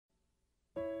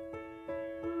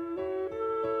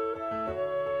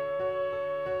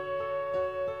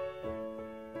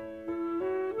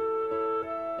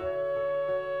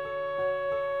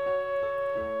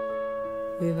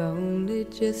We've only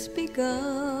just begun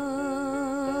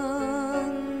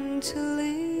to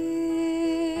live.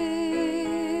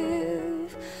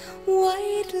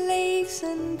 White lace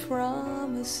and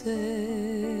promises,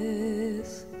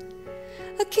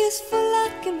 a kiss for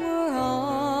luck and we're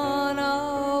on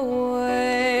our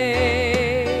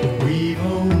way. We've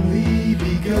only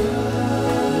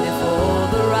begun. Before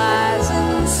the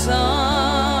rising sun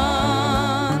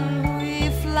we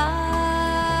fly.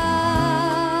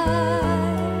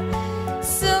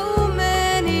 So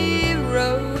many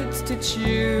roads to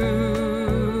choose.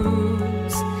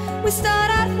 We start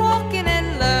out walking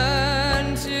and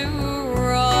learn to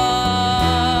run.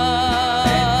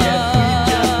 And yet we've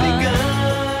just begun.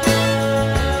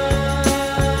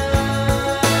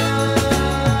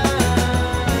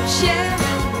 Sharing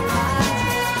the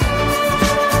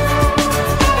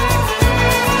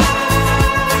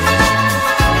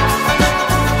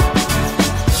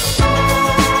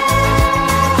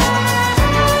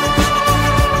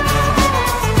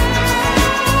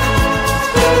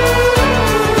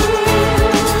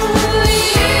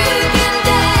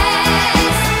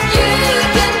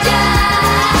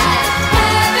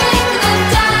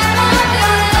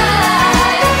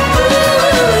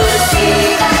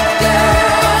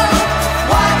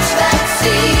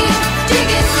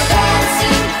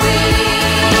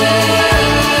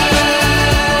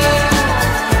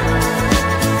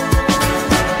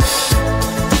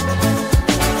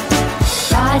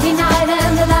Friday night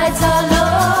and the lights are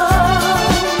low,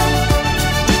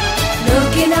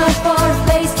 looking out for a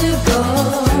place to go,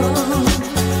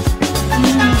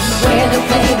 where they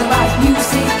play the right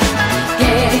music,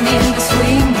 getting in the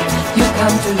swing. You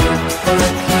come to look for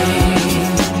a king.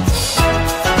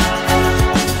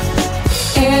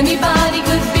 Anybody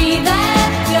could be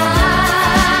that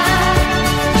guy.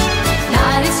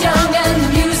 Night is young and the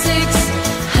music's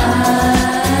high.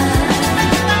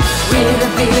 With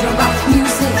a bit of rock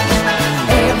music,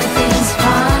 everything's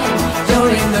fine.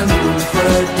 You're in the mood for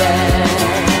a dance.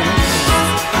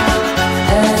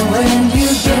 And when you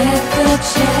get the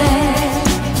chance,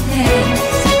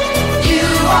 you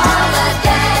are the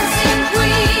dancing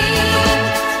queen.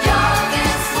 Young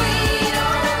and sweet,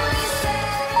 only 17.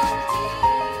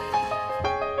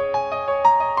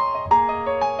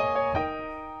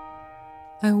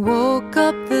 I woke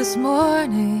up this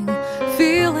morning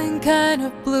feeling kind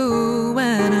of blue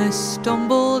when I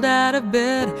stumbled out of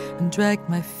bed and dragged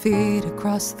my feet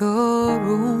across the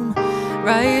room.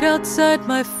 Right outside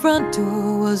my front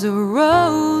door was a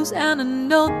rose and a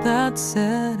note that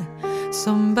said,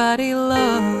 "Somebody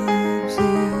loves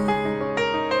you."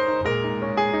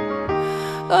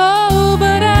 Oh,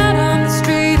 but out on the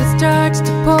street it starts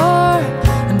to pour,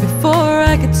 and before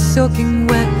I get soaking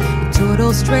wet, a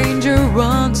total stranger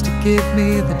runs to give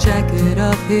me the jacket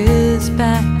off his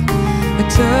back. I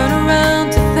turn around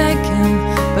to thank him,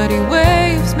 but he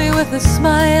waves me with a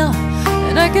smile,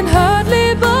 and I can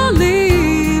hardly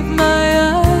believe my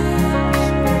eyes.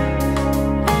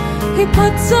 He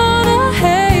puts on a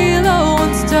halo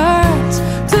and starts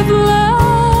to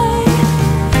fly.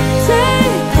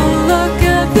 Take a look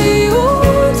at the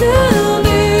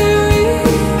ordinary.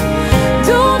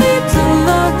 Don't need to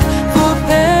look for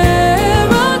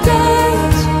paradise.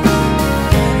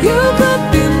 You could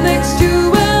be next to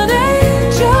an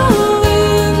angel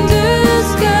in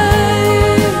disguise.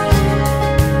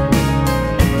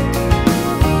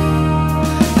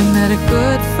 I met a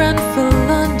good friend for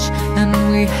lunch and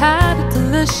we had a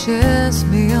delicious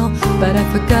meal, but I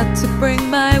forgot to bring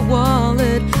my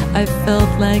wallet. I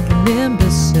felt like an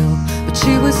imbecile, but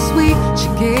she was sweet. She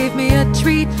gave me a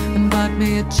treat and bought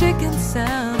me a chicken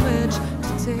sandwich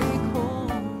to take home.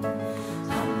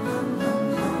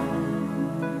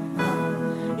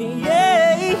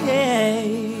 Yeah, yeah.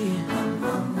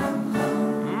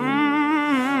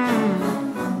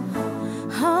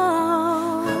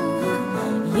 Oh,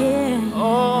 yeah.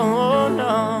 Oh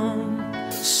no.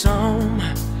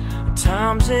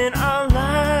 Sometimes in our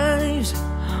lives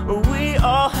we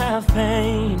all have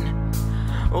pain,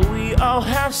 we all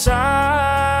have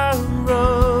sorrow,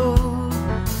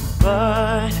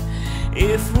 but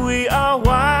if we are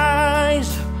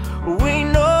wise, we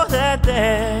know that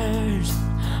there's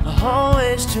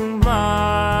always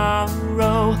tomorrow.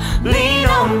 Lean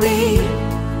on me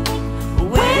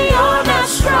when you're not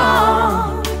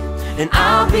strong, and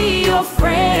I'll be your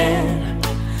friend.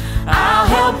 I'll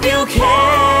help you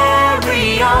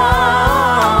carry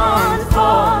on,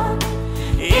 for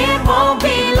it won't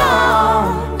be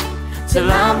long till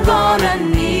I'm gonna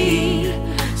need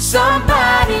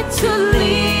somebody to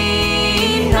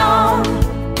lean on.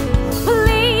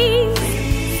 Please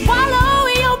swallow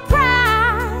your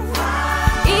pride.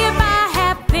 If I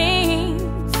have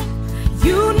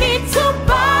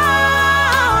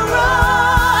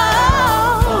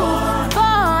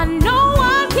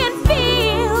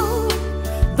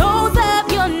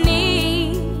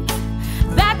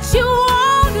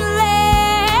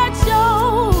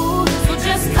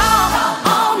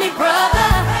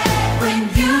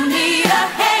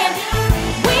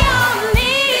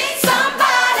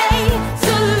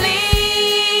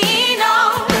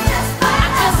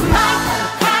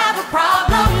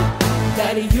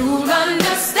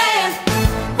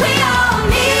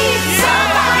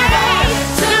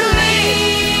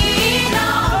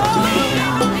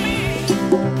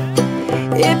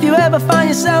If you ever find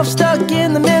yourself stuck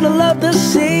in the middle of the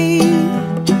sea,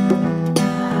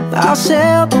 I'll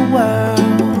sail the world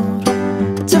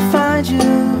to find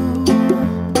you.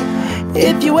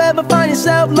 If you ever find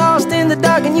yourself lost in the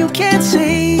dark and you can't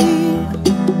see,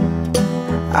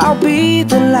 I'll be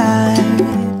the light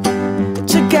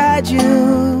to guide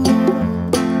you.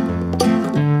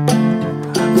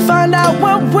 Find out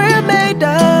what we're made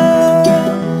of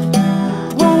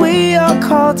when we are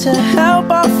called to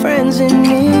help our friends in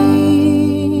need.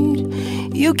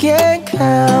 You can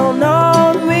count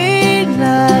on me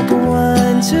like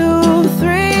 1, 2,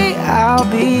 3, I'll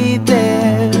be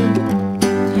there.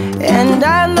 And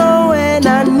I know when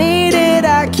I need it,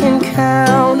 I can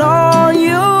count on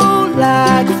you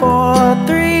like 4,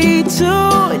 3, 2,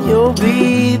 and you'll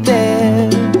be there.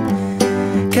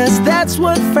 'Cause that's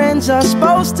what friends are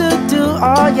supposed to do,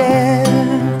 oh yeah.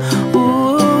 Ooh,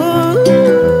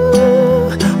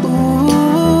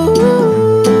 ooh,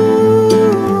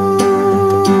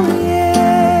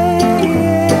 yeah,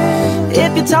 yeah.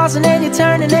 If you're tossing and you're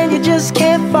turning and you just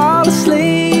can't fall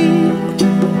asleep,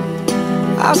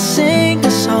 I'll sing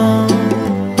a song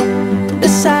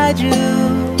beside you.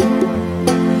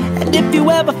 And if you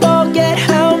ever forget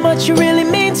how much you really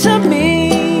mean to me,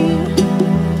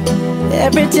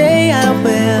 every day I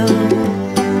will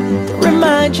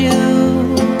remind you.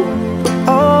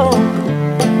 Oh,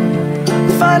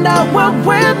 find out what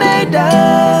we're made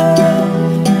of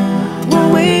when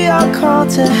we are called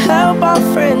to help our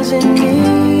friends in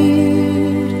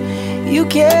need. You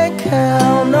can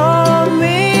count on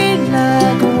me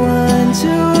like 1,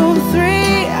 2,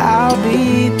 3, I'll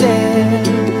be there.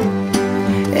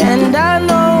 And I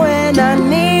know when I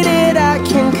need it, I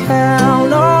can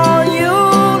count on you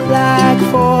like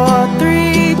 4,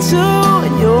 3, 2,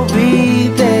 and you'll be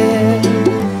there.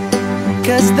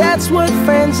 'Cause that's what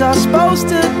friends are supposed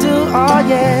to do, oh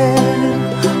yeah.